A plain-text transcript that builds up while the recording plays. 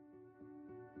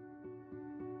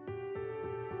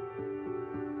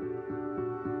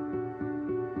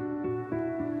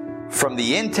From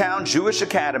the In-Town Jewish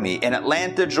Academy in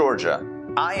Atlanta, Georgia,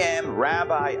 I am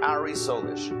Rabbi Ari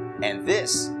Solish, and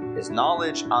this is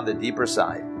Knowledge on the Deeper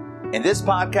Side. In this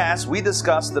podcast, we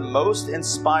discuss the most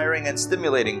inspiring and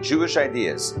stimulating Jewish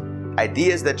ideas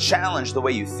that challenge the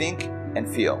way you think and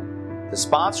feel. To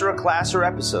sponsor a class or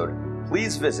episode,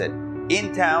 please visit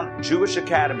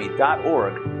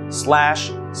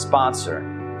intownjewishacademy.org/sponsor.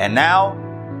 And now,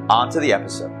 on to the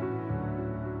episode.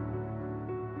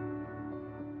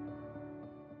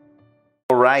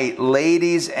 All right,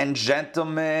 ladies and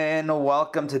gentlemen,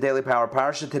 welcome to Daily Power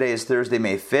Parsha. Today is Thursday,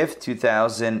 May 5th,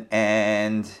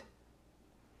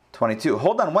 2022.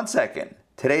 Hold on one second.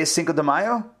 Today is Cinco de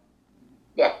Mayo?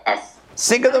 Yes.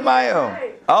 Cinco de Mayo.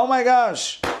 Oh my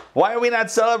gosh. Why are we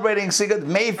not celebrating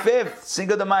May 5th,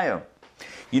 Cinco de Mayo?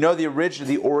 You know the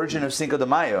origin of Cinco de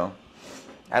Mayo?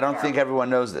 I don't think everyone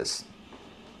knows this.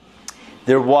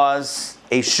 There was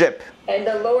a ship. And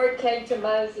the Lord came to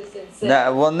Moses and said...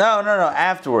 No.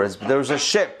 Afterwards, there was a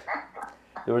ship.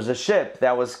 There was a ship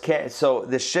that was... So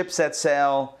the ship set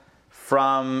sail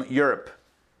from Europe.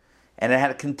 And it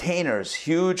had containers,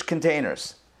 huge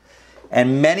containers.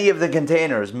 And many of the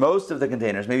containers, most of the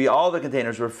containers, maybe all the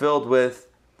containers were filled with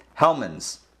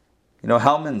Hellmann's. You know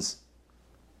Hellmann's?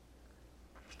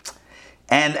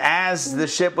 And as the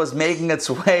ship was making its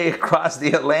way across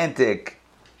the Atlantic,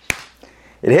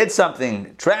 it hit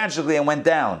something tragically and went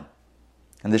down.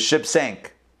 And the ship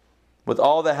sank with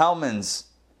all the Hellmann's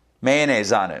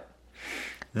mayonnaise on it.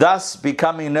 Thus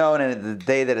becoming known, and the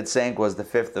day that it sank was the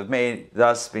 5th of May,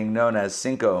 thus being known as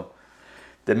Cinco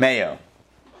de Mayo.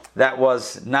 That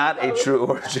was not a true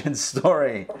origin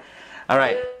story. All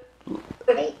right.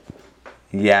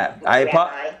 Yeah,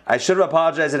 I should have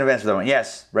apologized in advance for that one.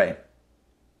 Yes, Ray.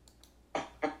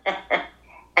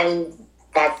 I mean,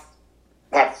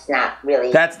 that's not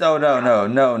really...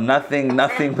 No.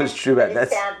 Nothing was true about that.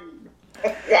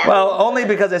 Well, only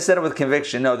because I said it with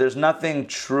conviction. No, there's nothing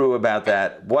true about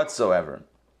that whatsoever.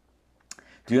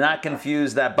 Do not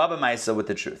confuse that Baba Maisa with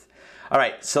the truth. All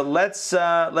right, so let's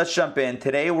jump in.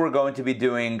 Today we're going to be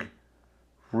doing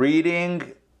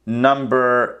reading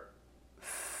number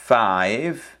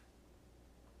 5.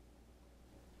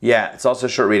 Yeah, it's also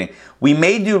short reading. We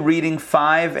may do reading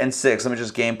 5 and 6. Let me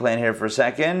just game plan here for a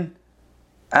second.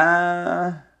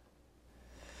 Yeah.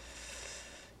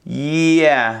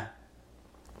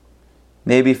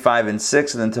 Maybe 5 and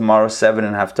 6, and then tomorrow 7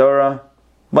 and Haftorah.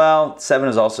 Well, 7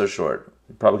 is also short.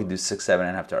 We probably could do 6, 7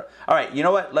 and Haftorah. All right, you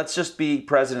know what? Let's just be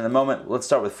present in the moment. Let's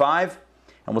start with 5,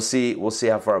 and we'll see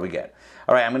how far we get.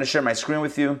 All right, I'm going to share my screen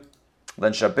with you.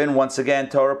 Let's jump in. Once again,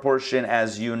 Torah portion,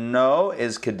 as you know,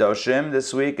 is Kedoshim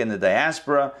this week in the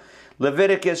diaspora.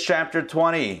 Leviticus chapter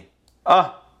 20.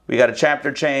 We got a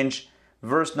chapter change.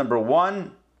 Verse number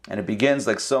 1, and it begins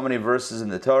like so many verses in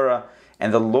the Torah.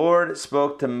 And the Lord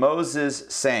spoke to Moses,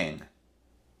 saying,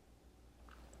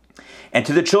 and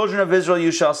to the children of Israel you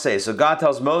shall say. So God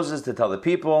tells Moses to tell the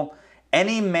people,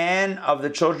 any man of the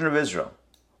children of Israel,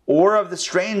 or of the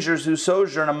strangers who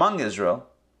sojourn among Israel,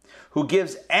 who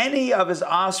gives any of his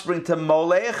offspring to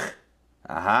Molech,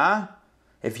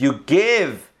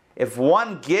 if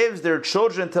one gives their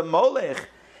children to Molech,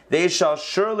 they shall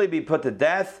surely be put to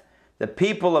death. The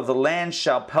people of the land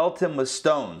shall pelt him with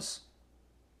stones,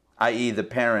 i.e. the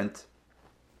parent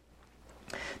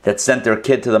that sent their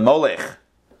kid to the Molech.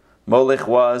 Molech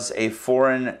was a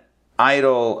foreign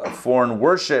idol, a foreign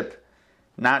worship,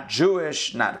 not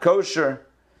Jewish, not kosher.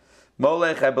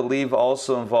 Molech, I believe,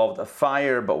 also involved a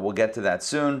fire, but we'll get to that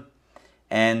soon.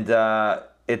 And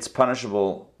it's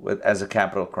punishable as a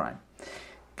capital crime.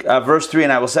 Verse 3,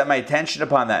 and I will set my attention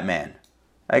upon that man.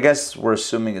 I guess we're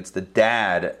assuming it's the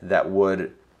dad that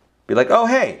would be like, oh,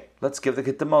 hey, let's give the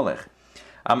kid to Molech.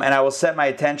 And I will set my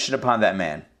attention upon that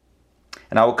man.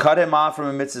 And I will cut him off from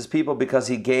amidst his people because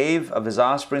he gave of his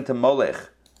offspring to Molech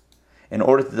in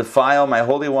order to defile my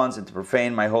holy ones and to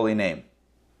profane my holy name.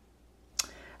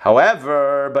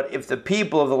 However, but if the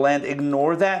people of the land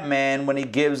ignore that man when he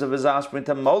gives of his offspring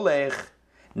to Molech,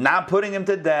 not putting him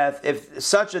to death, if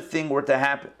such a thing were to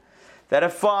happen, that a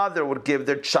father would give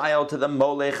their child to the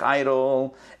Molech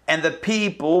idol, and the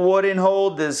people wouldn't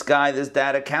hold this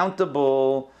dad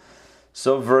accountable.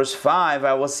 So verse 5,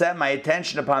 I will set my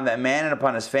attention upon that man and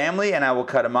upon his family, and I will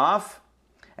cut him off,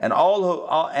 and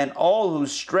all who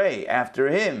stray after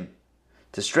him,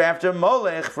 to stray after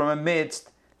Molech from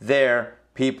amidst their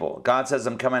people. God says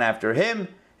I'm coming after him,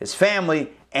 his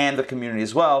family, and the community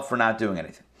as well for not doing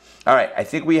anything. All right, I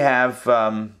think we have,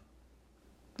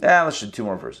 let's do 2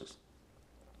 more verses.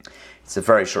 It's a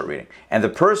very short reading. And the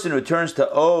person who turns to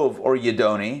Ov or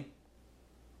Yedoni,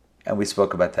 and we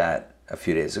spoke about that a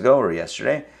few days ago or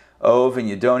yesterday, Ov and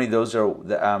Yidoni, those are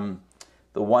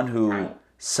the one who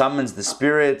summons the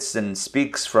spirits and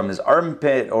speaks from his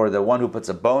armpit, or the one who puts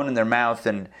a bone in their mouth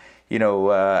and,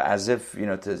 as if,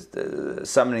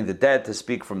 summoning the dead to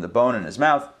speak from the bone in his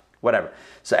mouth, whatever.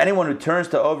 So anyone who turns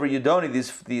to Ov or Yidoni,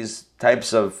 these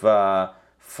types of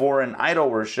foreign idol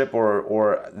worship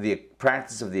or the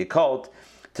practice of the occult,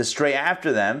 to stray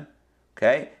after them,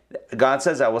 okay, God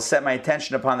says, I will set my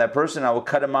attention upon that person, I will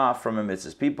cut him off from amidst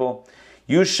his people.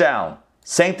 You shall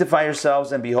sanctify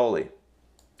yourselves and be holy.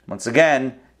 Once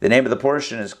again, the name of the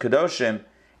portion is Kedoshim,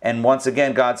 and once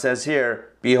again God says here,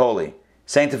 be holy.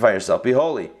 Sanctify yourself, be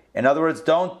holy. In other words,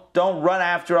 don't run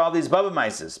after all these Baba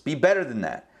Mises. Be better than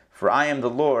that. For I am the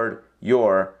Lord,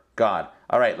 your God.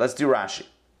 All right, let's do Rashi.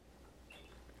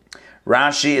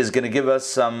 Rashi is going to give us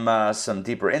some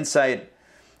deeper insight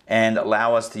and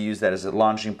allow us to use that as a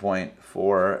launching point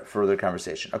for further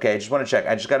conversation. Okay, I just want to check.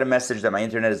 I just got a message that my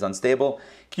internet is unstable.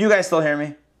 Can you guys still hear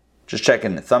me? Just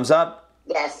checking. Thumbs up?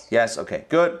 Yes. Yes, okay,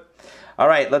 good. All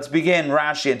right, let's begin.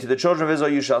 Rashi, and to the children of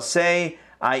Israel you shall say,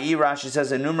 i.e. Rashi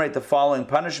says, enumerate the following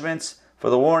punishments for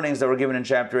the warnings that were given in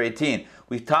chapter 18.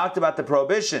 We've talked about the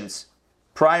prohibitions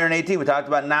prior in 18. We talked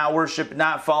about not worship,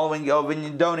 not following Ov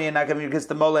and Yidoni, and not giving your kids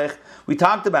to Molech. We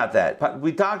talked about that.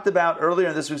 We talked about earlier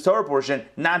in this week's Torah portion,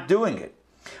 not doing it.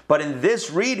 But in this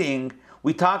reading,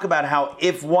 we talk about how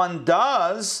if one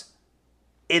does,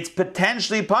 it's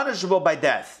potentially punishable by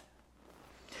death.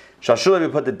 Shall surely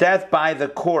be put to death by the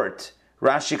court.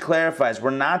 Rashi clarifies,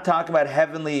 we're not talking about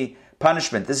heavenly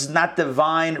punishment. This is not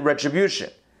divine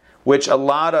retribution, which a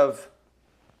lot of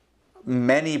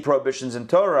many prohibitions in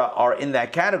Torah are in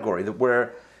that category,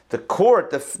 where the court,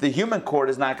 the human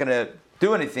court, is not going to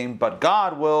do anything, but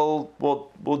God will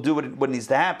do what needs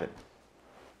to happen.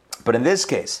 But in this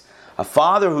case, a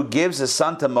father who gives his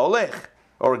son to Molech,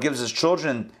 or gives his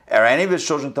children, or any of his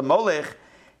children to Molech,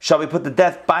 shall be put to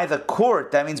death by the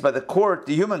court. That means by the court,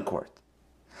 the human court.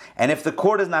 And if the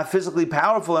court is not physically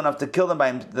powerful enough to kill them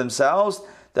by themselves,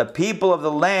 the people of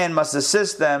the land must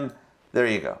assist them. There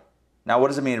you go. Now, what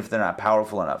does it mean if they're not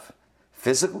powerful enough?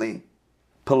 Physically?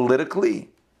 Politically?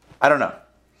 I don't know.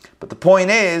 But the point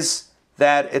is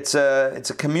that it's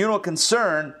a communal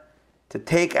concern to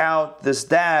take out this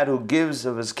dad who gives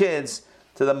of his kids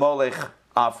to the Molech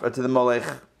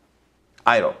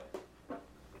idol.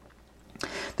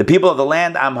 The people of the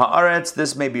land, Am Haaretz,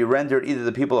 this may be rendered either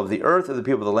the people of the earth or the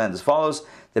people of the land as follows.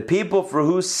 The people for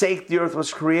whose sake the earth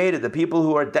was created, the people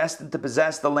who are destined to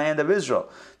possess the land of Israel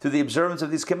through the observance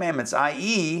of these commandments,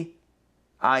 i.e.,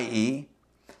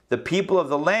 the people of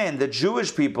the land, the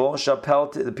Jewish people, shall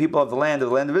pelt, the people of the land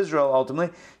of Israel,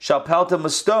 ultimately, shall pelt him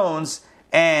with stones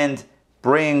and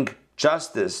bring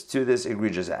justice to this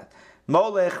egregious act.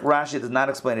 Molech, Rashi does not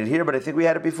explain it here, but I think we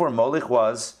had it before. Molech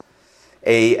was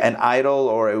an idol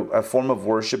or a form of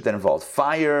worship that involved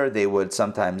fire. They would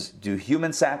sometimes do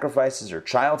human sacrifices or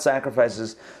child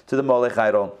sacrifices to the Molech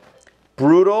idol.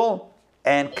 Brutal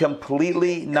and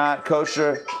completely not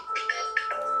kosher.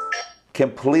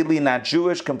 Completely not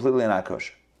Jewish, completely not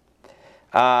kosher.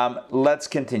 Let's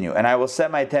continue. And I will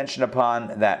set my attention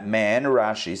upon that man,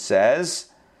 Rashi says.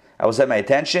 I will set my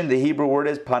attention. The Hebrew word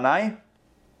is panai,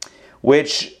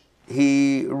 which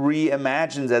he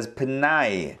reimagines as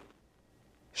panai.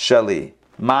 Shali,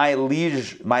 my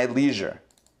leisure.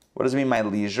 What does it mean, my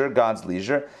leisure? God's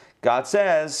leisure. God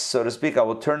says, so to speak, I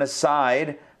will turn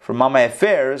aside from all my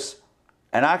affairs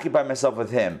and occupy myself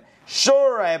with him.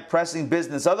 Sure, I have pressing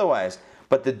business otherwise,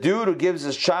 but the dude who gives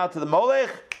his child to the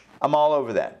Molech, I'm all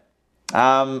over that.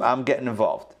 I'm getting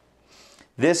involved.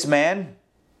 This man,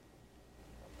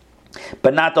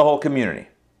 but not the whole community.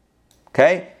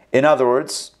 Okay? In other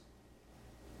words,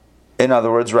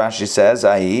 Rashi says,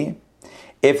 i.e.,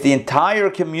 if the entire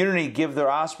community give their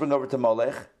offspring over to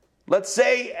Molech, let's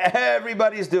say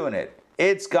everybody's doing it.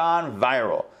 It's gone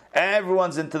viral.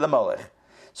 Everyone's into the Molech.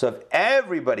 So if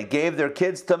everybody gave their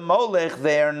kids to Molech,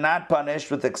 they are not punished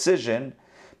with excision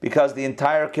because the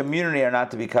entire community are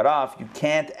not to be cut off. You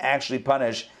can't actually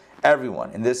punish everyone.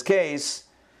 In this case,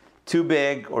 too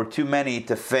big or too many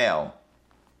to fail,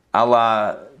 a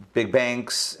la big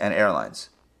banks and airlines.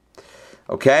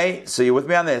 Okay, so you're with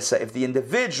me on this. If the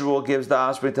individual gives the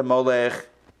offspring to Molech,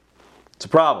 it's a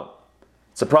problem.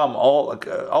 It's a problem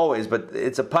always, but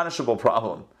it's a punishable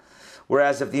problem.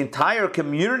 Whereas if the entire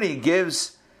community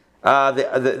gives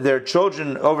their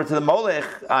children over to the Molech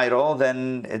idol,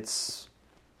 then it's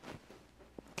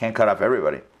can't cut off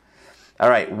everybody. All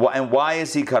right, and why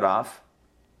is he cut off?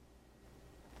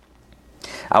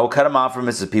 I will cut him off from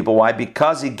his people. Why?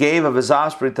 Because he gave of his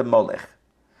offspring to Molech.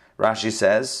 Rashi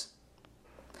says,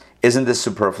 isn't this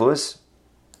superfluous?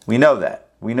 We know that.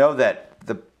 We know that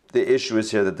the issue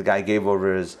is here that the guy gave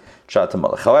over his child to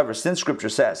Molech. However, since Scripture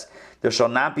says, there shall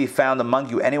not be found among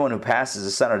you anyone who passes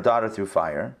a son or daughter through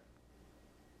fire,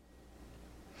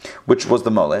 which was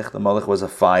the Molech. The Molech was a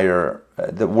fire,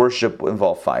 the worship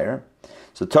involved fire.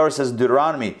 So Torah says in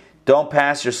Deuteronomy, don't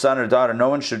pass your son or daughter.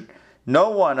 No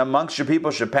one amongst your people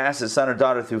should pass his son or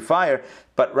daughter through fire.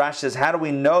 But Rashi says, how do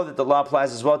we know that the law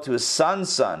applies as well to his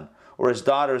son's son or his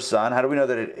daughter's son? How do we know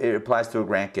that it applies to a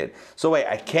grandkid? So wait,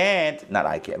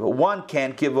 but one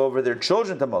can't give over their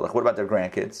children to Molech. What about their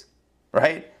grandkids?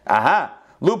 Right? Aha,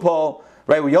 loophole.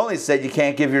 Right? We only said you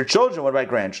can't give your children. What about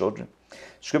grandchildren?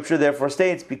 Scripture therefore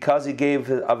states, because he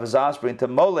gave of his offspring to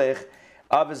Molech,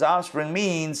 of his offspring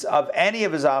means of any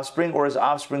of his offspring or his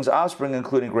offspring's offspring,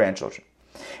 including grandchildren.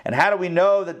 And how do we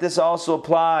know that this also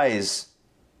applies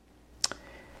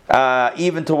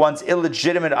even to one's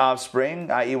illegitimate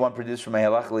offspring, i.e. one produced from a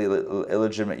halachically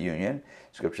illegitimate union?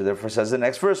 Scripture therefore says in the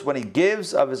next verse, when he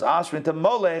gives of his offspring to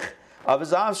Molech, of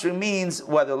his offspring means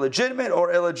whether legitimate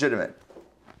or illegitimate.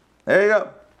 There you go.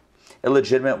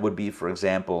 Illegitimate would be, for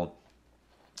example,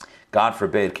 God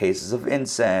forbid, cases of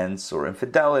incense or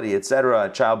infidelity, etc. A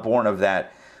child born of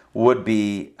that would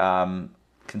be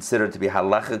considered to be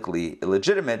halachically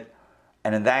illegitimate.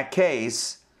 And in that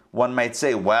case, one might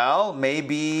say, well,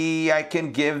 maybe I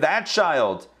can give that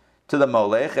child to the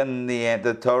Molech. And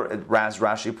the Torah, as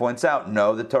Rashi points out,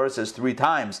 no, the Torah says 3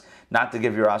 times not to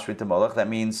give your offspring to Molech. That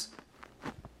means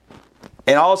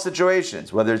in all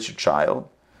situations, whether it's your child,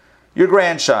 your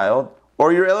grandchild,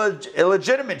 or your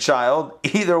illegitimate child,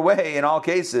 either way, in all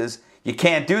cases, you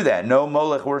can't do that. No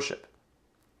Molech worship.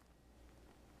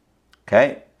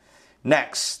 Okay?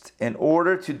 Next, in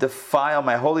order to defile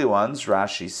my holy ones,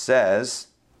 Rashi says,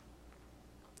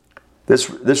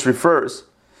 this refers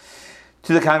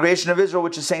to the congregation of Israel,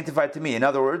 which is sanctified to me. In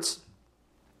other words,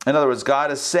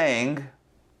 God is saying,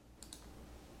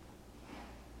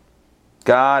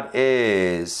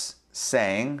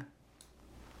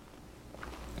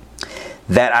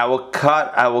 that I will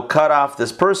cut off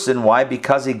this person. Why?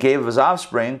 Because he gave his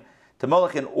offspring to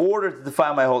Molech in order to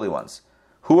defile my holy ones.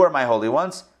 Who are my holy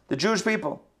ones? The Jewish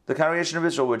people, the congregation of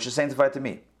Israel, which is sanctified to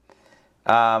me.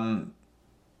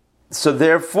 So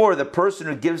therefore, the person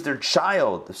who gives their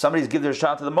child, if somebody's given their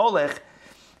child to the Molech,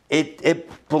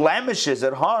 it blemishes,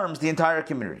 it harms the entire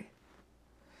community.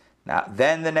 Now,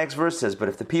 then the next verse says, but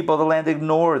if the people of the land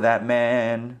ignore that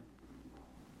man,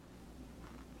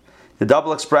 the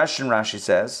double expression, Rashi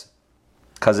says,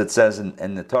 because it says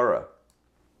in the Torah,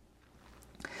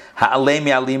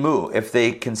 ha'alemi alimu, if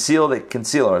they conceal, they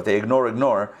conceal, or if they ignore.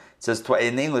 It says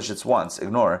in English it's once,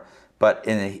 ignore, but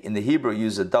in the Hebrew it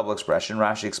uses a double expression.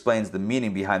 Rashi explains the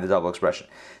meaning behind the double expression.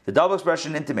 The double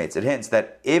expression intimates, it hints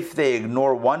that if they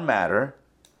ignore one matter,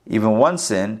 even one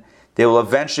sin, they will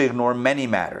eventually ignore many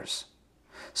matters.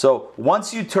 So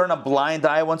once you turn a blind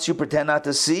eye, once you pretend not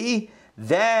to see,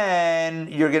 then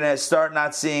you're going to start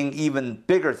not seeing even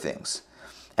bigger things.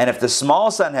 And if the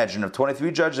small Sanhedrin of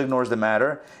 23 judges ignores the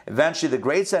matter, eventually the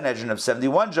great Sanhedrin of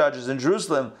 71 judges in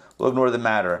Jerusalem will ignore the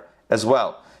matter as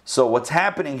well. So what's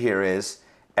happening here is,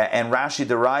 and Rashi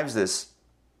derives this,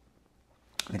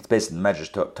 it's based on the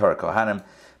Medrash Torah Kohanim,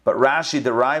 but Rashi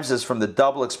derives this from the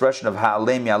double expression of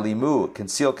ha'alem yalimu,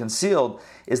 concealed,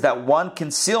 is that one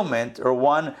concealment or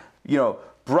one,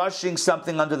 brushing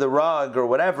something under the rug or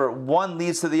whatever, one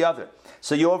leads to the other.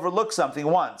 So you overlook something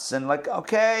once and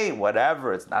okay,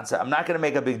 whatever, I'm not going to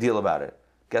make a big deal about it.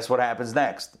 Guess what happens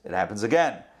next? It happens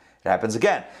again.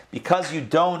 Because you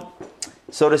don't,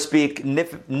 so to speak,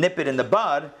 nip it in the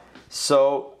bud,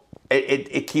 so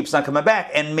it keeps on coming back.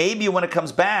 And maybe when it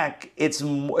comes back, it's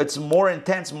more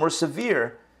intense, more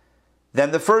severe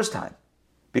than the first time.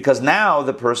 Because now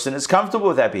the person is comfortable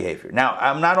with that behavior. Now,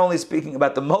 I'm not only speaking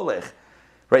about the Molech,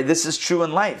 right? This is true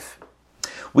in life.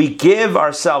 We give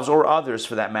ourselves, or others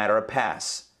for that matter, a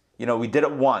pass. We did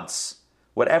it once.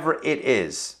 Whatever it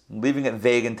is, I'm leaving it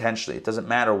vague intentionally. It doesn't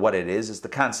matter what it is, it's the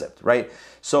concept, right?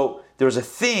 So there's a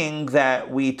thing that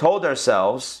we told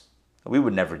ourselves, we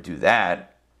would never do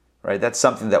that, right? That's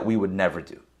something that we would never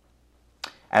do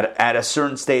at a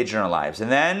certain stage in our lives. And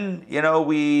then,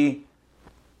 we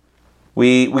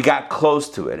got close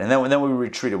to it, and then we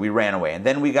retreated, we ran away, and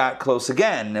then we got close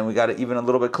again, and we got even a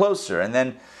little bit closer, and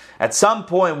then at some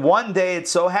point, one day, it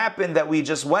so happened that we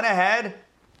just went ahead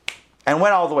and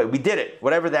went all the way. We did it,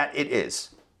 whatever that it is.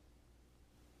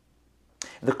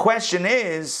 The question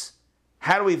is,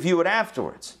 how do we view it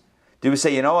afterwards? Do we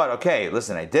say, you know what, okay,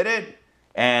 listen, I did it,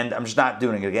 and I'm just not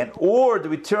doing it again? Or do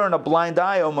we turn a blind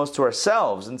eye almost to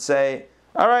ourselves and say,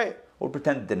 all right, we'll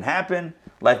pretend it didn't happen,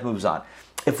 life moves on.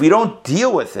 If we don't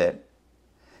deal with it,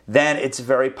 then it's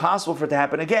very possible for it to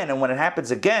happen again. And when it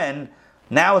happens again,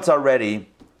 now it's already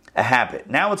a habit.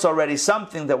 Now it's already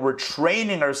something that we're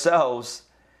training ourselves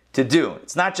to do.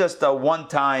 It's not just a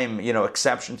one-time,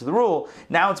 exception to the rule.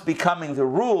 Now it's becoming the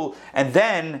rule. And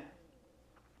then,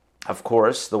 of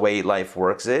course, the way life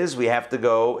works is we have to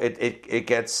go, it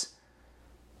gets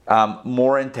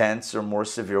more intense or more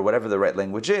severe, whatever the right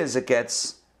language is, it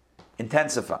gets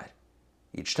intensified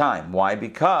each time. Why?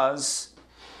 Because,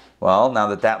 well,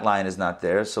 now that line is not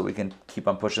there, so we can keep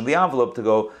on pushing the envelope to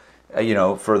go,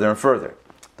 further and further.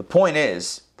 The point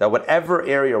is that whatever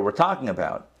area we're talking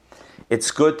about, it's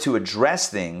good to address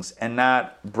things and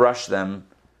not brush them,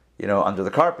 under the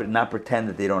carpet and not pretend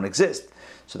that they don't exist.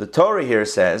 So the Torah here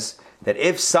says that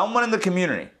if someone in the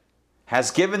community has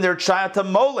given their child to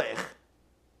Molech,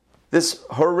 this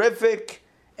horrific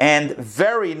and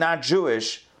very not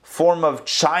Jewish form of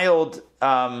child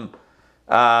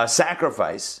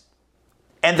sacrifice,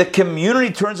 and the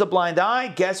community turns a blind eye,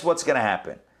 guess what's going to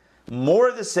happen? More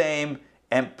of the same,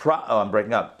 and I'm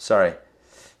breaking up. Sorry,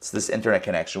 it's this internet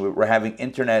connection. We're having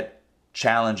internet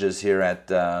challenges here at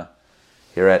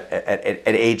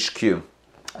HQ.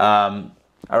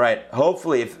 All right.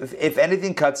 Hopefully, if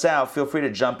anything cuts out, feel free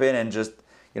to jump in and just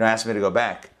ask me to go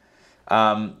back.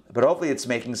 But hopefully, it's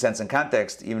making sense in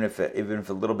context, even if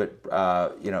a little bit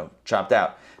chopped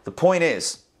out. The point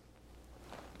is,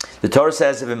 the Torah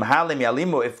says,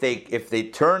 if they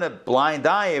turn a blind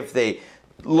eye, if they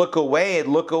look away.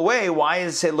 Why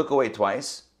does it say look away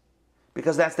twice?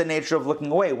 Because that's the nature of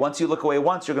looking away. Once you look away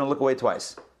once, you're going to look away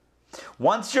twice.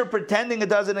 Once you're pretending it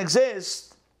doesn't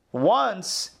exist,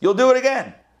 once, you'll do it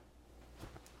again.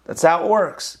 That's how it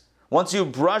works. Once you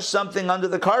brush something under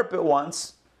the carpet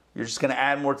once, you're just going to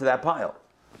add more to that pile.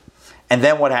 And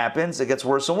then what happens? It gets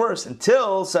worse and worse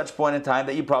until such point in time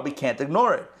that you probably can't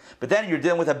ignore it. But then you're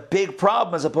dealing with a big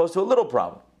problem as opposed to a little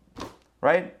problem.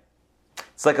 Right?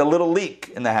 It's like a little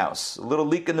leak in the house, a little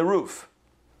leak in the roof.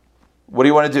 What do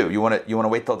you want to do? You want to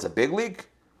wait till it's a big leak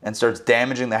and starts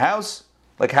damaging the house?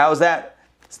 Like, how is that?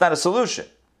 It's not a solution,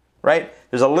 right?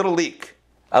 There's a little leak.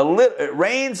 It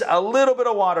rains, a little bit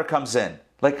of water comes in.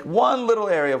 Like one little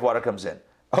area of water comes in.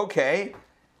 Okay,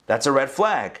 that's a red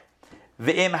flag.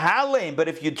 V'im halem, but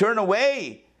if you turn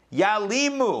away,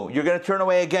 yalimu, you're going to turn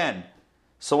away again.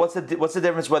 So what's the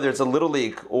difference whether it's a little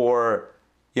leak or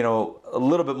a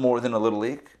little bit more than a little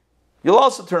leak? You'll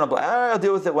also turn up, I'll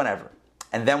deal with it whenever.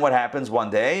 And then what happens one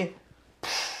day?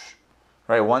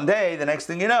 Right, one day, the next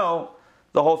thing you know,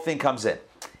 the whole thing comes in.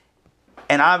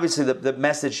 And obviously the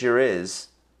message here is,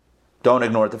 don't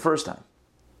ignore it the first time.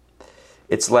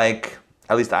 It's like,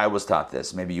 at least I was taught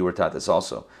this, maybe you were taught this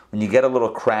also. When you get a little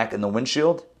crack in the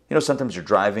windshield, sometimes you're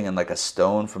driving and like a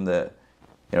stone from the,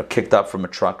 kicked up from a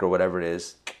truck or whatever it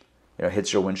is,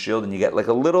 hits your windshield and you get like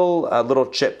a little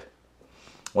chip.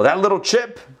 Well, that little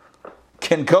chip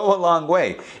can go a long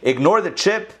way. Ignore the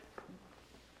chip.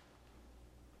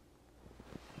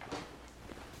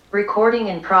 Recording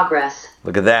in progress.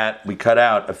 Look at that. We cut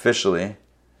out officially.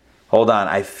 Hold on.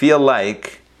 I feel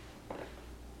like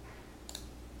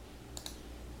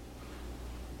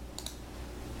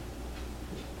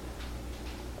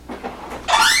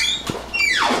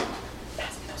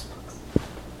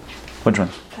which one?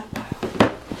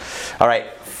 All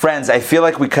right, friends, I feel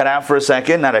like we cut out for a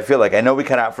second. I know we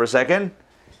cut out for a second.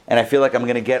 And I feel like I'm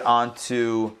going to get on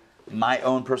to my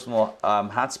own personal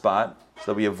hotspot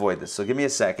so we avoid this. So give me a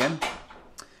second.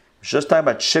 We're just talking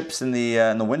about chips in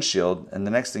the windshield. And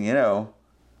the next thing you know,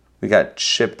 we got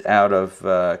chipped out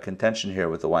of contention here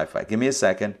with the Wi-Fi. Give me a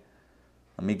second.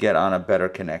 Let me get on a better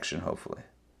connection, hopefully.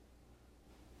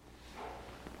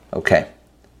 Okay.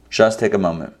 Just take a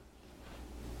moment.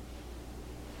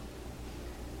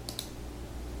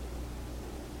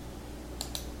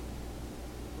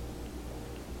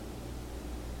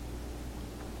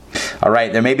 All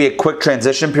right, there may be a quick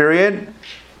transition period.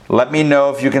 Let me know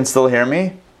if you can still hear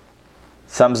me.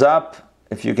 Thumbs up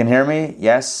if you can hear me.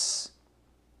 Yes.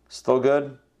 Still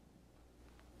good?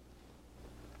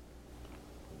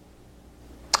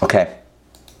 Okay.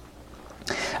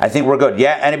 I think we're good.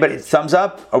 Yeah, anybody? Thumbs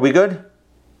up? Are we good?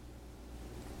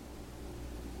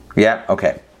 Yeah,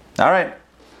 okay. All right.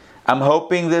 I'm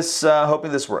hoping this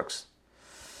works.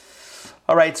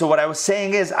 All right, so what I was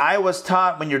saying is I was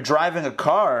taught when you're driving a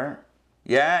car,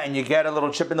 and you get a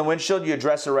little chip in the windshield, you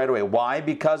address it right away. Why?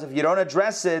 Because if you don't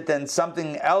address it, then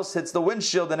something else hits the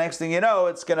windshield. The next thing you know,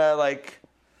 it's going to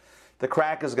the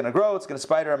crack is going to grow, it's going to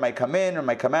spider, it might come in or it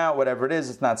might come out, whatever it is,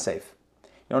 it's not safe.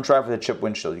 You don't drive with a chipped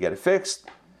windshield. You get it fixed.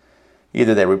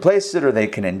 Either they replace it or they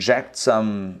can inject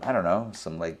some,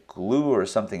 some glue or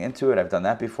something into it. I've done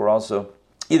that before also.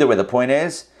 Either way, the point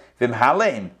is,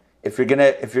 Vimhalem. If you're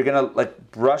gonna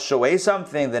like brush away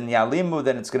something, then yalimu,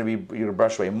 then it's gonna be, you're gonna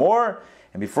brush away more,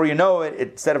 and before you know it,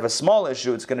 instead of a small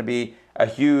issue, it's gonna be a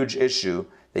huge issue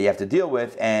that you have to deal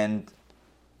with, and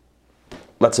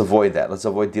let's avoid that. Let's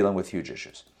avoid dealing with huge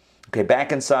issues. Okay,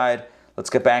 back inside. Let's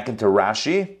get back into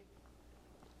Rashi.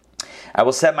 I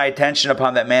will set my attention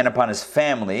upon that man, upon his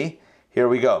family. Here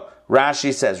we go.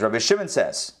 Rashi says, Rabbi Shimon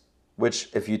says, which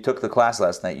if you took the class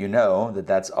last night, you know that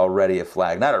that's already a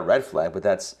flag. Not a red flag, but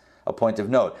that's a point of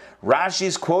note.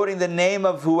 Rashi's quoting the name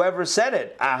of whoever said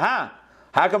it. Aha!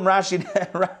 How come Rashi,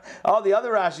 all the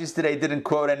other Rashis today didn't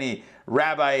quote any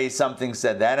rabbi something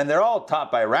said that? And they're all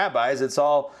taught by rabbis. It's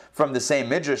all from the same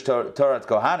Midrash, Torah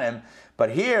Kohanim. But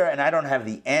here, and I don't have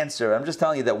the answer, I'm just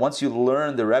telling you that once you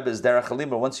learn the Rebbe's Derech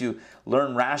Halimra, once you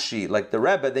learn Rashi like the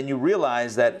Rebbe, then you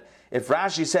realize that if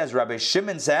Rashi says, Rabbi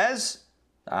Shimon says,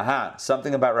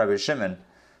 something about Rabbi Shimon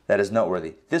that is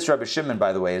noteworthy. This Rabbi Shimon,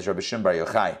 by the way, is Rabbi Shimon Bar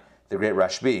Yochai, the great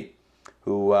Rashbi,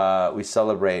 who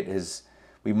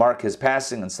we mark his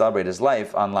passing and celebrate his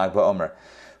life on Lag BaOmer.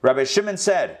 Rabbi Shimon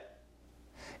said,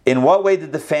 in what way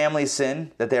did the family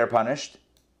sin that they are punished?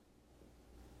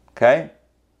 Okay?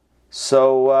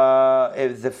 So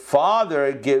if the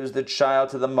father gives the child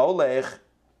to the Molech,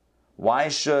 why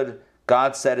should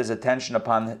God set his attention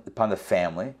upon the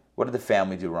family? What did the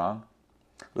family do wrong?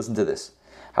 Listen to this.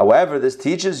 However, this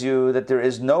teaches you that there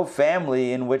is no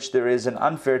family in which there is an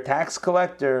unfair tax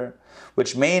collector,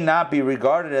 which may not be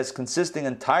regarded as consisting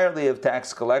entirely of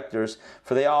tax collectors,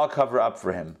 for they all cover up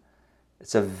for him.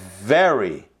 It's a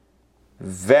very,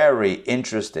 very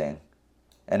interesting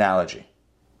analogy.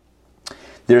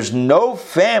 There's no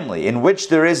family in which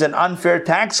there is an unfair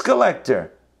tax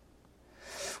collector,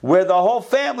 where the whole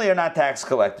family are not tax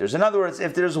collectors. In other words,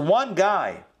 if there's one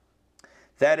guy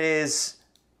that is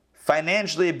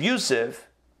financially abusive,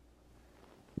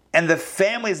 and the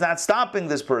family is not stopping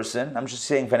this person, I'm just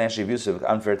saying financially abusive,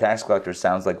 unfair tax collector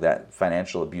sounds like that,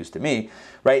 financial abuse to me,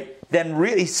 right? Then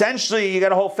really, essentially, you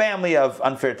got a whole family of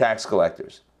unfair tax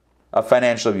collectors, of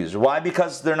financial abusers. Why?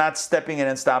 Because they're not stepping in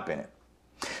and stopping it.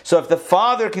 So if the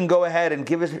father can go ahead and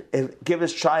give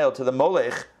his child to the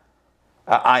Molech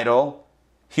idol,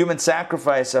 human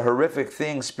sacrifice, a horrific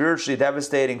thing, spiritually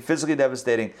devastating, physically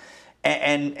devastating,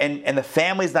 and the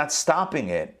family's not stopping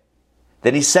it,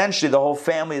 then essentially the whole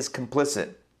family is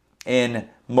complicit in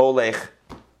Molech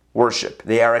worship.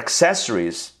 They are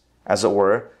accessories, as it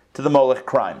were, to the Molech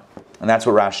crime. And that's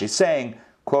what Rashi is saying,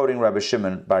 quoting Rabbi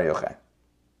Shimon Bar Yochai.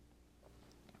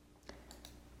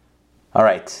 All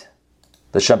right,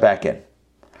 let's jump back in.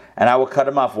 And I will cut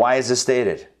him off. Why is this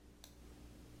stated?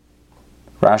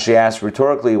 Rashi asks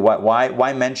rhetorically,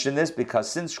 why mention this? Because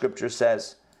since Scripture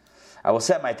says, I will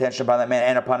set my attention upon that man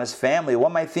and upon his family,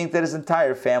 one might think that his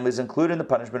entire family is included in the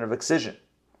punishment of excision.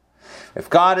 If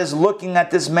God is looking at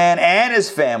this man and his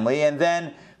family, and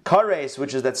then kares,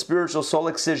 which is that spiritual soul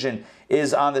excision,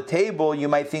 is on the table, you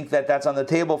might think that that's on the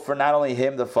table for not only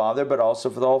him, the father, but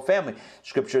also for the whole family.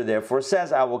 Scripture therefore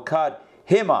says, I will cut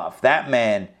him off. That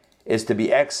man is to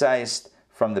be excised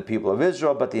from the people of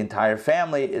Israel, but the entire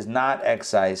family is not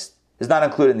excised, is not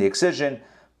included in the excision,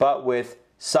 but with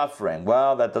suffering.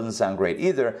 Well, that doesn't sound great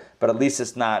either, but at least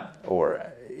it's not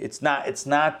kares,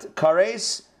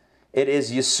 it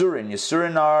is yisurin.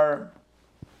 Yisurin are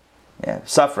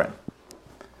suffering.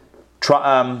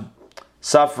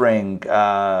 Suffering,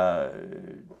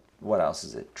 what else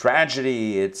is it?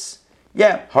 Tragedy, it's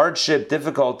hardship,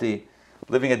 difficulty,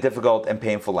 living a difficult and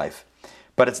painful life.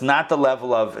 But it's not the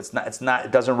level of, it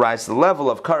doesn't rise to the level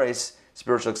of kares,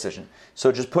 spiritual excision.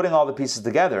 So just putting all the pieces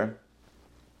together,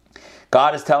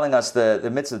 God is telling us the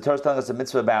mitzvah, the Torah is telling us the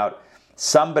mitzvah about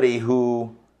somebody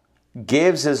who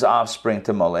gives his offspring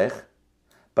to Molech,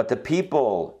 but the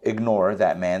people ignore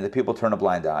that man, the people turn a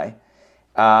blind eye,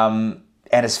 and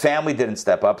his family didn't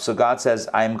step up. So God says,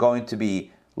 I am going to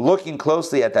be looking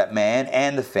closely at that man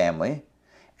and the family,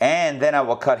 and then I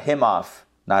will cut him off,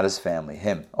 not his family,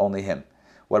 him, only him.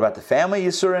 What about the family,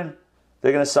 Yisurin?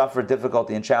 They're going to suffer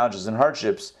difficulty and challenges and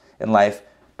hardships in life,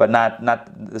 but not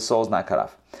the soul's not cut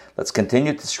off. Let's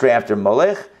continue to stray after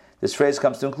Molech. This phrase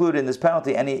comes to include in this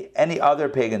penalty any other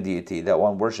pagan deity that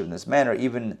one worships in this manner,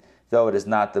 even though it is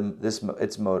not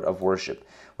its mode of worship.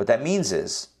 What that means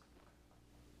is,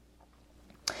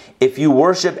 if you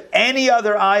worship any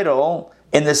other idol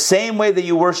in the same way that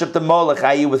you worship the Molech,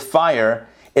 i.e. with fire,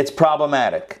 it's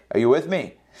problematic. Are you with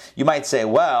me? You might say,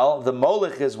 well, the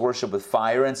Molech is worshipped with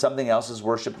fire and something else is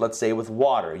worshipped, let's say, with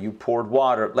water. You poured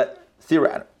water.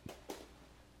 Theoretically,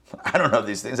 I don't know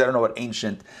these things. I don't know what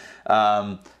ancient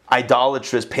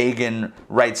idolatrous pagan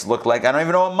rites look like. I don't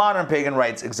even know what modern pagan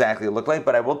rites exactly look like,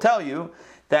 but I will tell you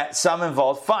that some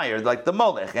involved fire, like the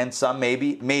molech, and some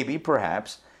maybe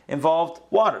perhaps involved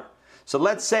water. So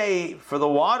let's say for the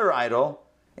water idol,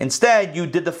 instead you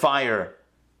did the fire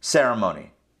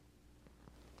ceremony.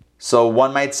 So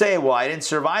one might say, well, I didn't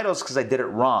serve idols because I did it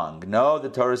wrong. No, the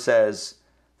Torah says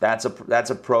that's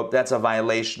a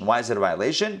violation. Why is it a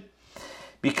violation?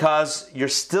 Because you're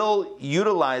still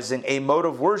utilizing a mode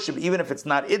of worship, even if it's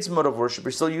not its mode of worship,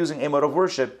 you're still using a mode of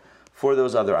worship for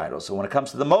those other idols. So when it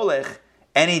comes to the molech,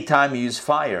 anytime you use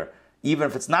fire, even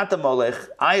if it's not the molech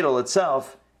idol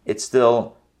itself, it's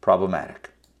still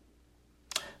problematic.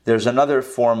 There's another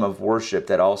form of worship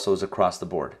that also is across the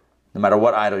board, no matter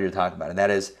what idol you're talking about, and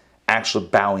that is actually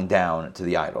bowing down to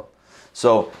the idol.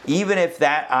 So even if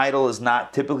that idol is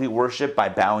not typically worshipped by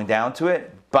bowing down to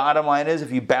it, bottom line is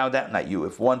if you bow down,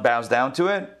 if one bows down to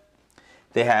it,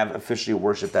 they have officially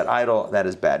worshipped that idol. That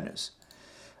is bad news.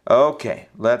 Okay,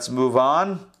 let's move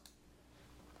on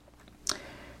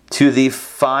to the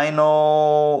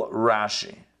final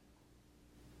Rashi.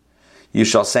 You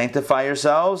shall sanctify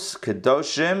yourselves,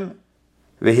 kadoshim,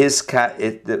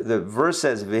 the verse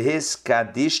says,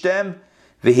 v'hiskadishtem,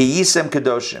 v'hiyisem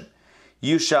kadoshim.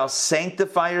 You shall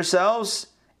sanctify yourselves,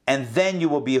 and then you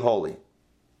will be holy.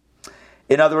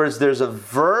 In other words, there's a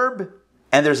verb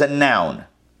and there's a noun,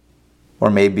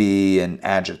 or maybe an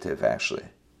adjective, actually,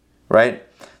 right?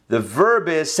 The verb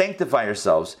is sanctify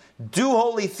yourselves, do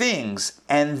holy things,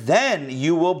 and then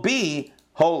you will be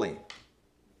holy.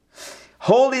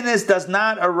 Holiness does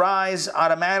not arise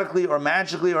automatically or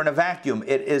magically or in a vacuum.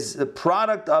 It is the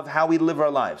product of how we live our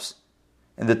lives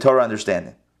in the Torah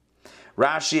understanding.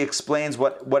 Rashi explains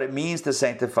what it means to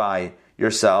sanctify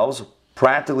yourselves.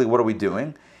 Practically, what are we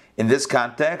doing? In this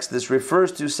context, this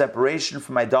refers to separation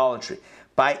from idolatry.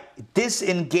 By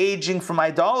disengaging from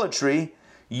idolatry,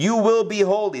 you will be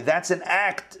holy. That's an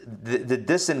act. The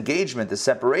disengagement, the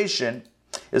separation,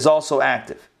 is also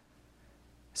active,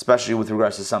 especially with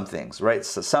regards to some things, right?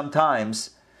 So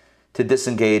sometimes to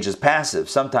disengage is passive.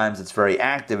 Sometimes it's very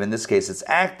active. In this case, it's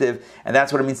active, and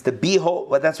that's what it means to be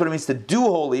holy. That's what it means to do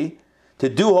holy. To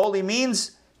do holy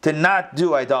means to not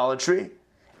do idolatry,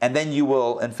 and then you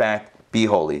will, in fact, be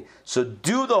holy. So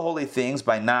do the holy things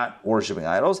by not worshiping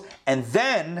idols, and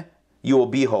then you will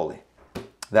be holy.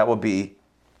 That will be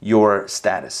your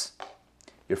status,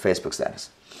 your Facebook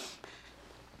status.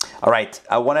 All right,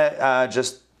 I want to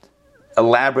just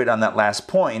elaborate on that last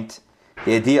point,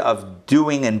 the idea of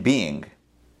doing and being.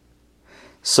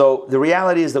 So the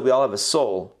reality is that we all have a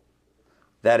soul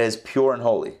that is pure and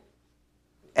holy.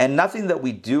 And nothing that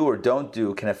we do or don't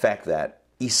do can affect that,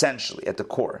 essentially, at the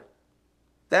core.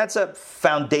 That's a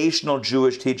foundational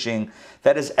Jewish teaching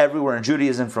that is everywhere in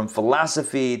Judaism, from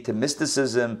philosophy to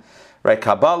mysticism, right?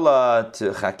 Kabbalah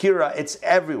to Chakira, it's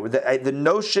everywhere. The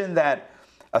notion that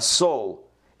a soul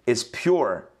is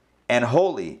pure and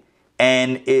holy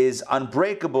and is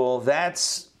unbreakable,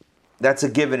 that's a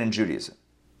given in Judaism.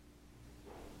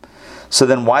 So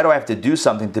then why do I have to do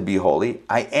something to be holy?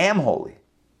 I am holy.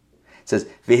 It says,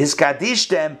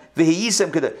 v'hiskadishtem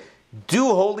v'hiyisem kadoshim. Do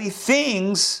holy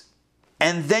things,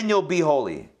 and then you'll be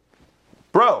holy.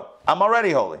 Bro, I'm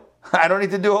already holy. I don't need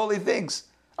to do holy things.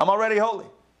 I'm already holy.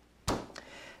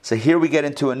 So here we get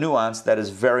into a nuance that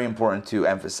is very important to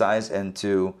emphasize and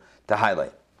to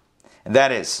highlight. And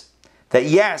that is that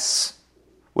yes,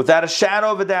 without a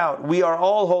shadow of a doubt, we are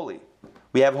all holy.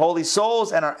 We have holy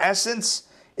souls, and our essence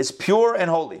is pure and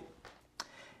holy.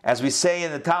 As we say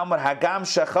in the Talmud, Hagam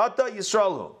shachata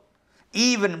Yisraelu.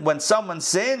 Even when someone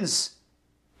sins,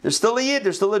 they're still a Yid,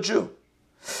 they're still a Jew.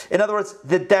 In other words,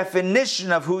 the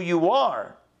definition of who you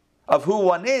are, of who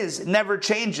one is, never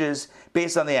changes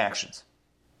based on the actions.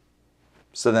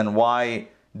 So then why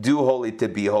do holy to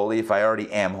be holy if I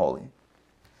already am holy?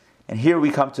 And here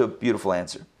we come to a beautiful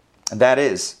answer. And that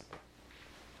is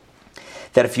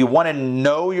that if you want to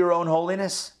know your own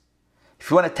holiness, if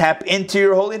you want to tap into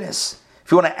your holiness,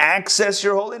 if you want to access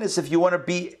your holiness, if you want to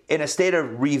be in a state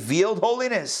of revealed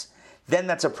holiness, then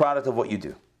that's a product of what you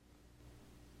do.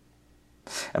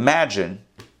 Imagine,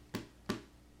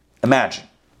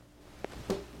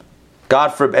 God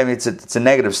forbid, I mean, it's a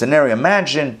negative scenario.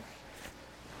 Imagine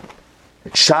a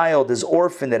child is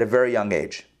orphaned at a very young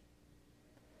age.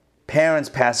 Parents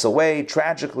pass away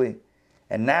tragically,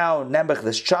 and now Nebuch,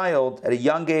 this child, at a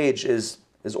young age is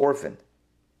orphaned.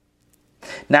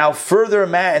 Now, further,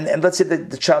 and let's say that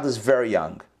the child is very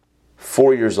young,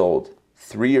 4 years old,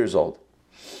 3 years old.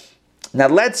 Now,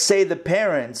 let's say the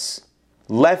parents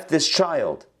left this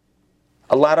child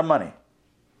a lot of money.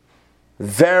 A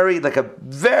very,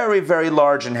 very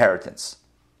large inheritance.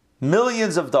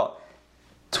 Millions of dollars.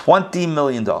 $20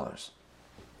 million.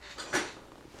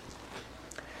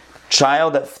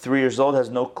 child at 3 years old has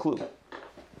no clue.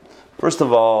 First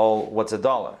of all, what's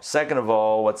 $1? Second of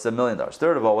all, what's $1 million?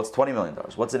 Third of all, what's $20 million?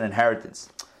 What's an inheritance?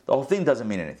 The whole thing doesn't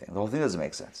mean anything. The whole thing doesn't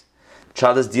make sense. The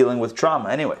child is dealing with trauma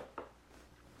anyway.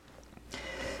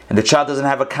 And the child doesn't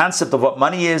have a concept of what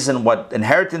money is and what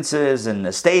inheritance is and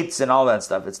estates and all that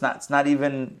stuff. It's not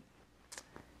in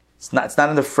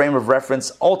the frame of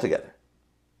reference altogether.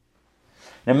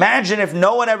 And imagine if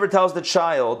no one ever tells the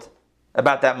child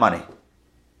about that money.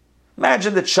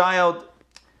 Imagine the child,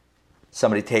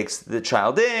 somebody takes the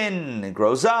child in and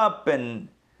grows up and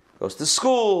goes to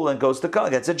school and goes to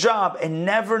college, gets a job and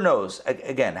never knows.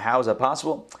 Again, how is that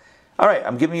possible? All right,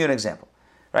 I'm giving you an example.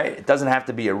 Right? It doesn't have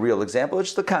to be a real example, it's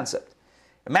just a concept.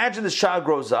 Imagine this child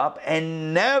grows up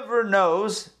and never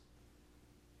knows,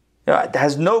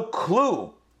 has no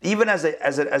clue, even as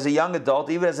a young adult,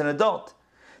 even as an adult.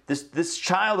 This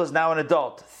child is now an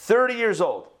adult, 30 years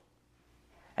old,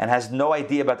 and has no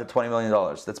idea about the $20 million.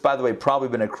 That's, by the way, probably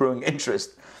been accruing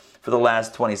interest for the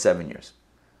last 27 years.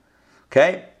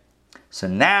 Okay? So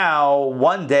now,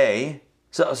 one day,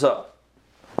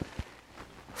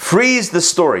 freeze the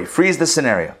story, freeze the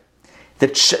scenario.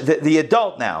 The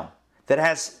adult now that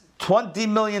has $20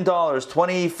 million,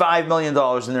 $25 million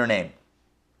in their name.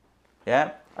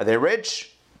 Yeah? Are they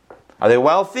rich? Are they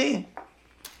wealthy?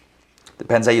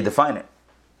 Depends how you define it.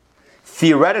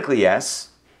 Theoretically, yes.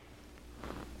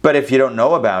 But if you don't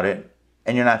know about it,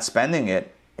 and you're not spending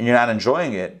it, and you're not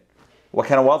enjoying it, what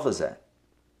kind of wealth is that?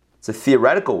 It's a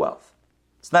theoretical wealth.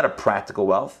 It's not a practical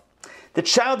wealth. The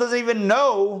child doesn't even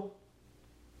know.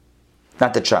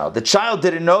 Not the child. The child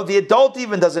didn't know. The adult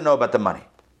even doesn't know about the money.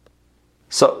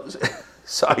 So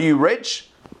are you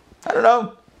rich? I don't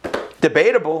know.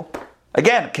 Debatable.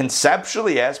 Again,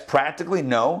 conceptually, yes. Practically,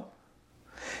 no.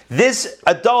 This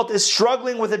adult is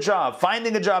struggling with a job,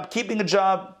 finding a job, keeping a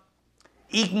job,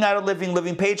 eking out a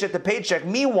living paycheck to paycheck.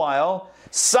 Meanwhile,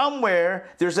 somewhere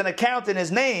there's an account in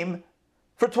his name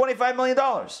for $25 million.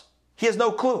 He has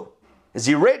no clue. Is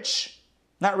he rich?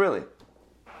 Not really.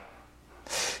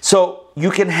 So you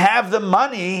can have the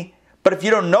money, but if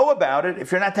you don't know about it,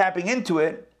 if you're not tapping into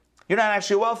it, you're not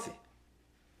actually wealthy.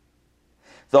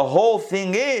 The whole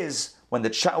thing is when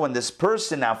this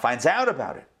person now finds out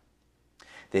about it,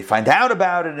 they find out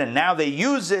about it and now they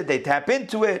use it, they tap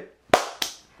into it,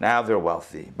 now they're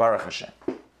wealthy. Baruch Hashem.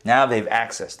 Now they've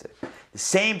accessed it. The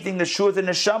same thing is true with the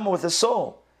neshama, with the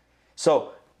soul.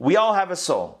 So we all have a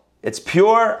soul. It's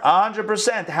pure,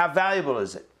 100%. How valuable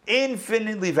is it?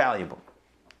 Infinitely valuable.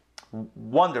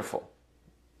 Wonderful.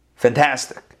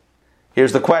 Fantastic.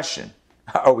 Here's the question.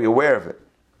 Are we aware of it?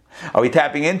 Are we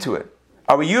tapping into it?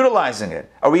 Are we utilizing it?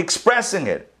 Are we expressing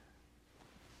it?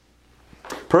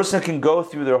 A person can go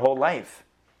through their whole life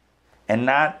and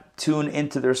not tune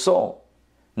into their soul.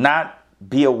 Not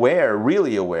be aware,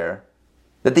 really aware,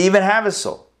 that they even have a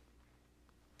soul.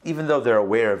 Even though they're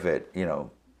aware of it,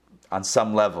 on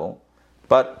some level,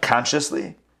 but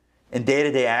consciously, in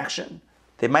day-to-day action,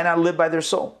 they might not live by their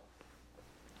soul.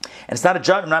 And it's not a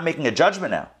judge. I'm not making a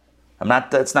judgment now.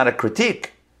 It's not a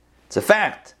critique. It's a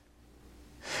fact.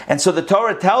 And so the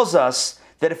Torah tells us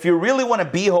that if you really want to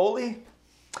be holy,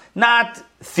 not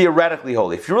theoretically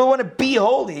holy, if you really want to be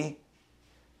holy,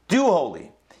 do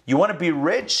holy. You want to be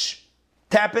rich?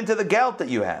 Tap into the gelt that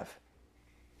you have.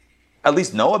 At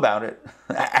least know about it.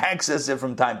 Access it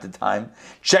from time to time.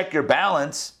 Check your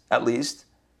balance, at least.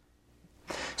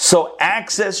 So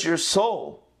access your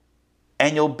soul,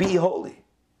 and you'll be holy.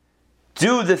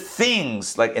 Do the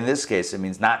things, like in this case, it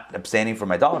means not abstaining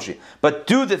from idolatry, but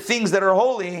do the things that are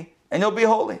holy, and you'll be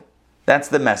holy. That's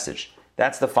the message.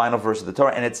 That's the final verse of the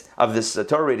Torah, and it's of this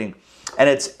Torah reading, and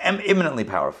it's eminently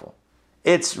powerful.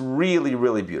 It's really,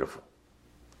 really beautiful.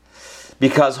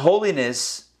 Because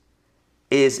holiness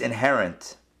is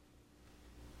inherent.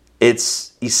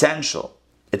 It's essential.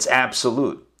 It's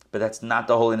absolute. But that's not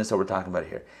the holiness that we're talking about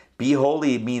here. Be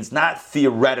holy means not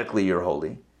theoretically you're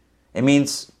holy. It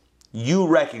means you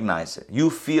recognize it. You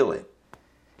feel it.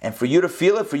 And for you to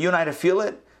feel it, for you and I to feel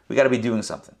it, we got to be doing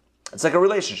something. It's like a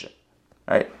relationship,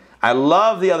 right? I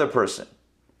love the other person.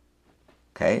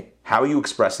 Okay? How are you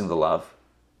expressing the love?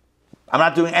 I'm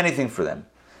not doing anything for them.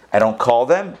 I don't call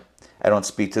them. I don't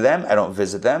speak to them. I don't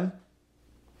visit them.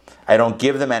 I don't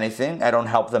give them anything. I don't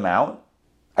help them out.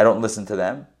 I don't listen to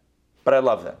them. But I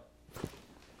love them.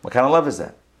 What kind of love is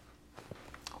that?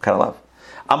 What kind of love?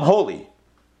 I'm holy.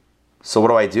 So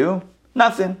what do?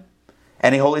 Nothing.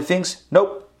 Any holy things?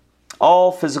 Nope.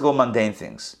 All physical, mundane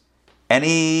things.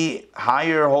 Any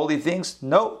higher holy things?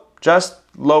 Nope. Just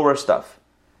lower stuff.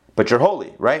 But you're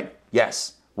holy, right?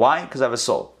 Yes. Why? Because I have a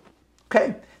soul.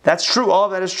 Okay. That's true. All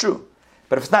of that is true.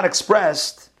 But if it's not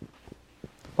expressed,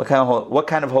 What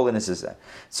kind of holiness is that?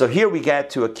 So here we get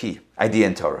to a key idea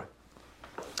in Torah.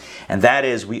 And that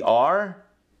is, we are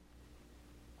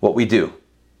what we do.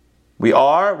 We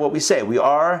are what we say. We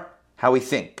are how we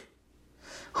think.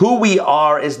 Who we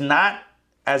are is not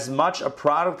as much a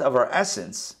product of our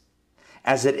essence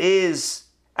as it is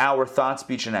our thought,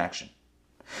 speech, and action.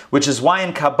 Which is why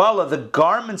in Kabbalah, the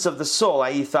garments of the soul,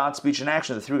 i.e. thought, speech, and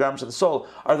action, the three garments of the soul,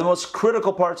 are the most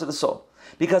critical parts of the soul.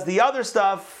 Because the other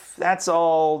stuff, that's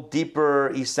all deeper,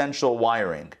 essential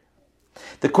wiring.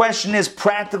 The question is,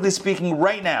 practically speaking,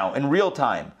 right now, in real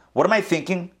time, what am I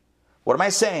thinking? What am I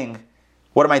saying?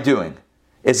 What am I doing?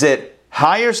 Is it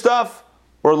higher stuff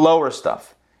or lower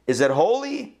stuff? Is it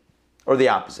holy or the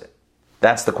opposite?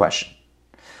 That's the question.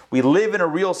 We live in a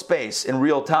real space, in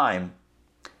real time.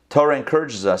 Torah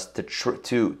encourages us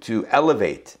to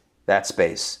elevate that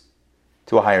space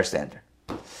to a higher standard.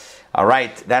 All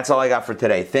right, that's all I got for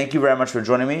today. Thank you very much for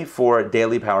joining me for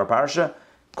Daily Power Parsha.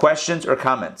 Questions or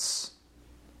comments?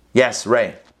 Yes,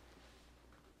 Ray.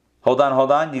 Hold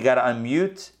on. You got to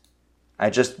unmute. I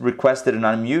just requested an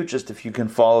unmute, just if you can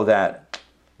follow that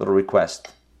little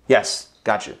request. Yes,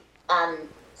 got you.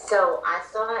 So I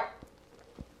thought,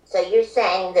 so you're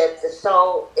saying that the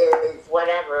soul is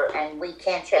whatever and we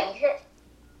can't change it?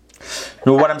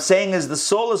 No, what I'm saying is the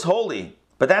soul is holy,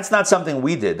 but that's not something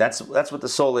we did. That's what the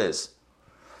soul is.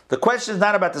 The question is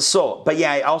not about the soul, but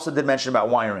yeah, I also did mention about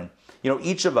wiring.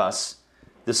 Each of us,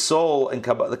 the soul in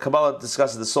Kabbalah, the Kabbalah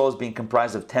discusses the soul as being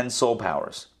comprised of 10 soul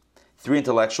powers. 3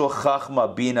 intellectual,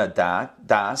 Chachma, Bina,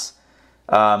 Das,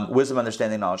 wisdom,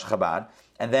 understanding, knowledge, Chabad,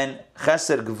 and then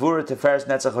Chesed, Gvura, Tiferes,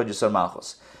 Netzach, Hod Yisod,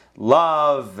 Malchus.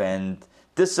 Love and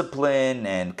discipline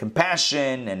and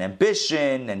compassion and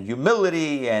ambition and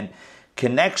humility and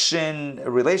connection,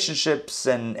 relationships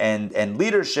and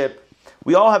leadership.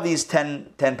 We all have these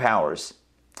 10 powers.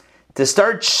 To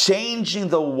start changing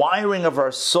the wiring of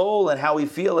our soul and how we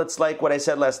feel, it's like what I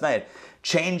said last night,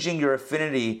 changing your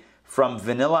affinity from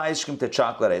vanilla ice cream to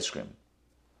chocolate ice cream.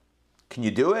 Can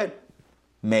you do it?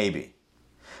 Maybe.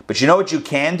 But you know what you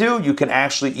can do? You can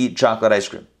actually eat chocolate ice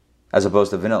cream as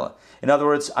opposed to vanilla. In other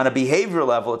words, on a behavioral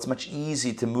level, it's much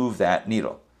easier to move that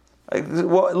needle.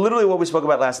 Literally what we spoke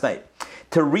about last night.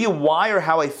 To rewire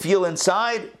how I feel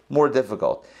inside, more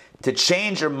difficult. To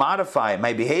change or modify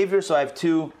my behavior, so I have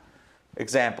 2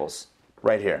 examples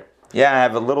right here. Yeah, I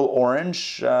have a little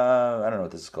orange, I don't know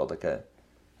what this is called, a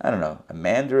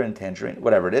mandarin, tangerine,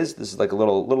 whatever it is. This is like a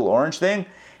little orange thing,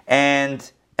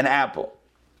 and an apple.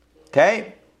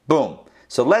 Okay? Boom.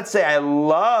 So let's say I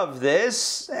love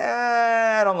this,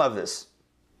 I don't love this.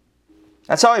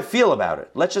 That's how I feel about it.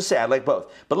 Let's just say I like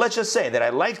both. But let's just say that I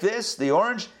like this, the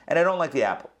orange, and I don't like the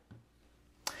apple.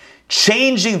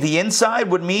 Changing the inside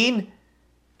would mean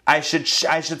I should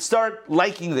start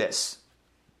liking this.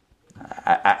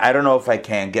 I don't know if I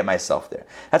can get myself there.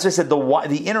 That's why I said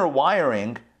the inner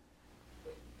wiring,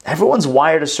 everyone's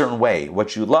wired a certain way.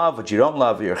 What you love, what you don't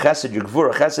love, your chesed, your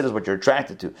gvura. Chesed is what you're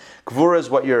attracted to. Gvura is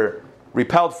what you're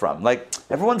repelled from. Like,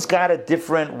 everyone's got a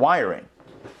different wiring.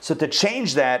 So to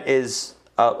change that is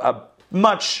a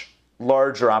much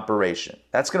larger operation.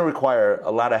 That's going to require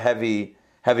a lot of heavy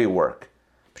work.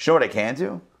 But you know what I can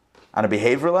do? On a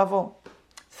behavior level?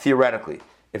 Theoretically,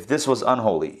 if this was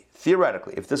unholy,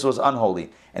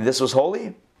 and this was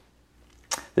holy,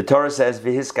 the Torah says,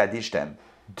 V'his kadishtem,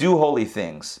 do holy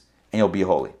things, and you'll be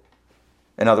holy.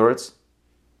 In other words,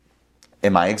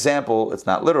 in my example, it's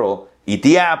not literal, eat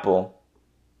the apple,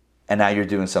 and now you're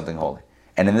doing something holy.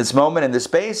 And in this moment, in this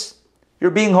space,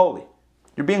 you're being holy.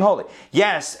 You're being holy.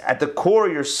 Yes, at the core,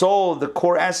 your soul, the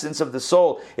core essence of the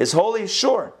soul is holy,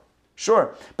 sure.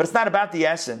 But it's not about the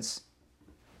essence.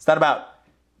 It's not about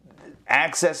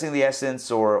accessing the essence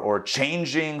or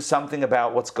changing something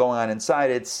about what's going on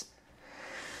inside. It's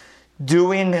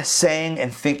doing, saying,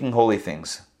 and thinking holy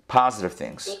things, positive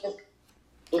things.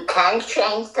 You can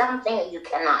change something or you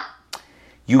cannot?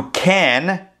 You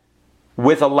can,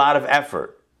 with a lot of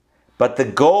effort. But the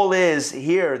goal is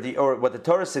here, or what the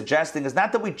Torah is suggesting, is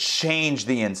not that we change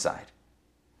the inside.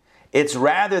 It's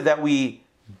rather that we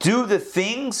do the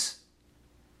things,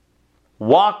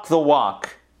 walk the walk,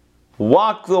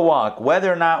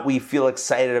 whether or not we feel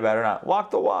excited about it or not. Walk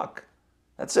the walk.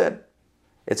 That's it.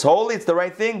 It's holy, it's the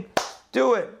right thing,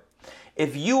 do it.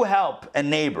 If you help a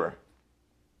neighbor,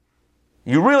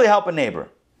 you really help a neighbor,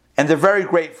 and they're very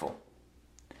grateful,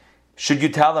 should you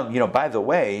tell them, by the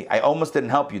way, I almost didn't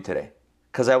help you today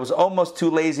because I was almost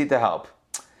too lazy to help?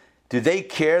 Do they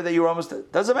care that you were almost...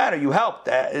 Doesn't matter, you helped.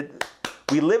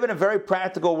 We live in a very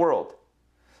practical world.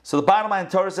 So the bottom line,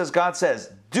 Torah says, God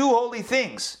says, do holy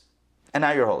things, and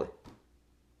now you're holy.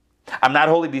 I'm not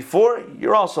holy before,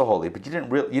 you're also holy, but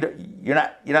you're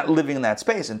not living in that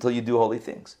space until you do holy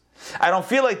things. I don't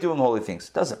feel like doing holy things.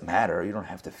 It doesn't matter. You don't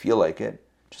have to feel like it.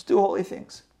 Just do holy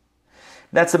things.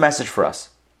 That's the message for us.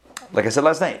 Like I said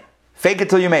last night, fake it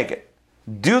till you make it.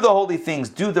 Do the holy things.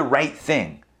 Do the right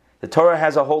thing. The Torah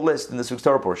has a whole list in this week's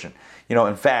Torah portion.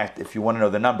 In fact, if you want to know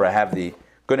the number, I have the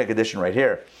Gunic edition right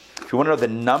here. If you want to know the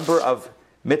number of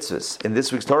mitzvahs in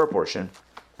this week's Torah portion,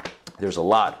 there's a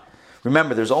lot.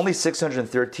 Remember, there's only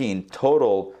 613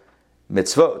 total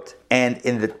mitzvot. And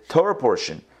in the Torah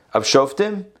portion of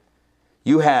Shoftim,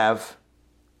 you have,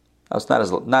 it's not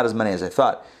as many as I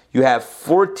thought, you have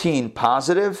 14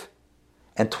 positive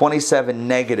and 27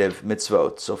 negative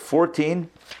mitzvot. So 14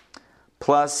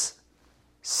 plus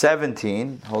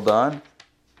 17, hold on.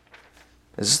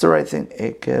 Is this the right thing?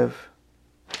 Akev.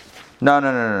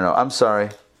 No. I'm sorry.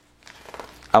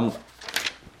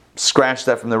 Scratch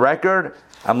that from the record.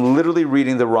 I'm literally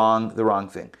reading the wrong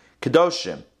thing.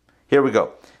 Kedoshim. Here we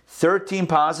go. 13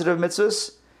 positive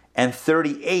mitzvahs and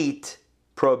 38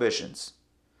 prohibitions.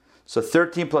 So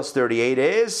 13 plus 38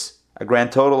 is a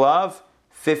grand total of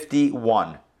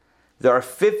 51. There are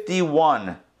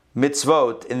 51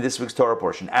 mitzvot in this week's Torah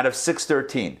portion out of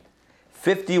 613.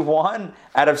 51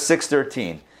 out of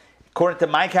 613. According to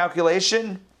my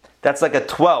calculation, that's like a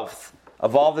 12th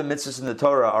of all the mitzvahs in the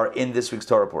Torah are in this week's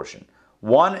Torah portion.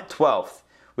 1/12,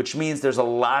 which means there's a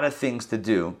lot of things to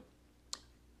do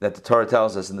that the Torah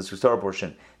tells us in this week's Torah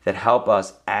portion that help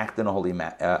us act in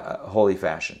a holy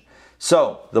fashion.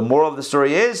 So, the moral of the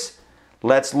story is,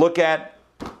 let's look at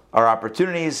our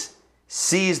opportunities,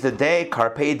 seize the day,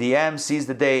 carpe diem, seize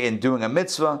the day in doing a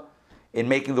mitzvah, in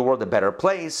making the world a better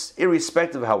place,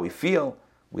 irrespective of how we feel.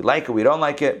 We like it, we don't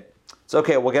like it. It's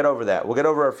okay, we'll get over that. We'll get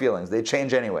over our feelings. They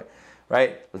change anyway,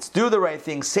 right? Let's do the right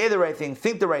thing, say the right thing,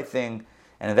 think the right thing,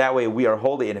 and in that way we are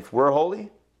holy. And if we're holy,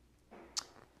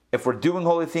 if we're doing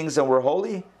holy things and we're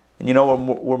holy, then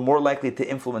we're more likely to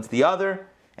influence the other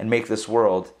and make this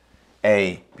world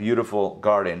a beautiful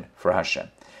garden for Hashem.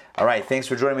 All right, thanks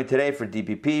for joining me today for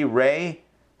DPP, Ray,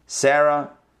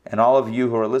 Sarah, and all of you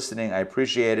who are listening. I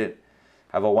appreciate it.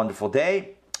 Have a wonderful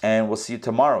day, and we'll see you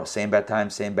tomorrow. Same bad time,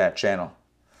 same bad channel.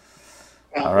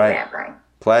 Thank all right. you, Rabbi.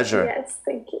 Pleasure. Yes,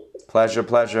 thank you. Pleasure.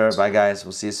 Bye, guys.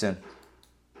 We'll see you soon.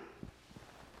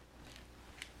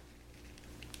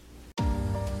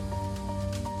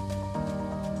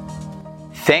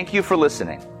 Thank you for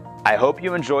listening. I hope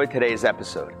you enjoyed today's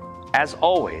episode. As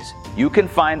always, you can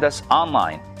find us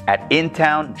online at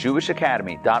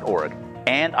intownjewishacademy.org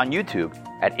and on YouTube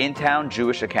at Intown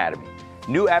Jewish Academy.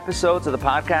 New episodes of the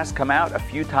podcast come out a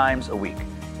few times a week.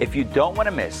 If you don't want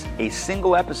to miss a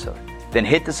single episode, then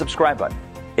hit the subscribe button.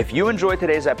 If you enjoyed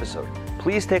today's episode,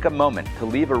 please take a moment to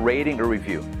leave a rating or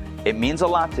review. It means a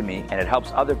lot to me and it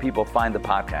helps other people find the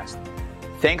podcast.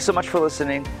 Thanks so much for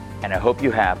listening, and I hope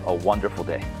you have a wonderful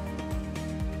day.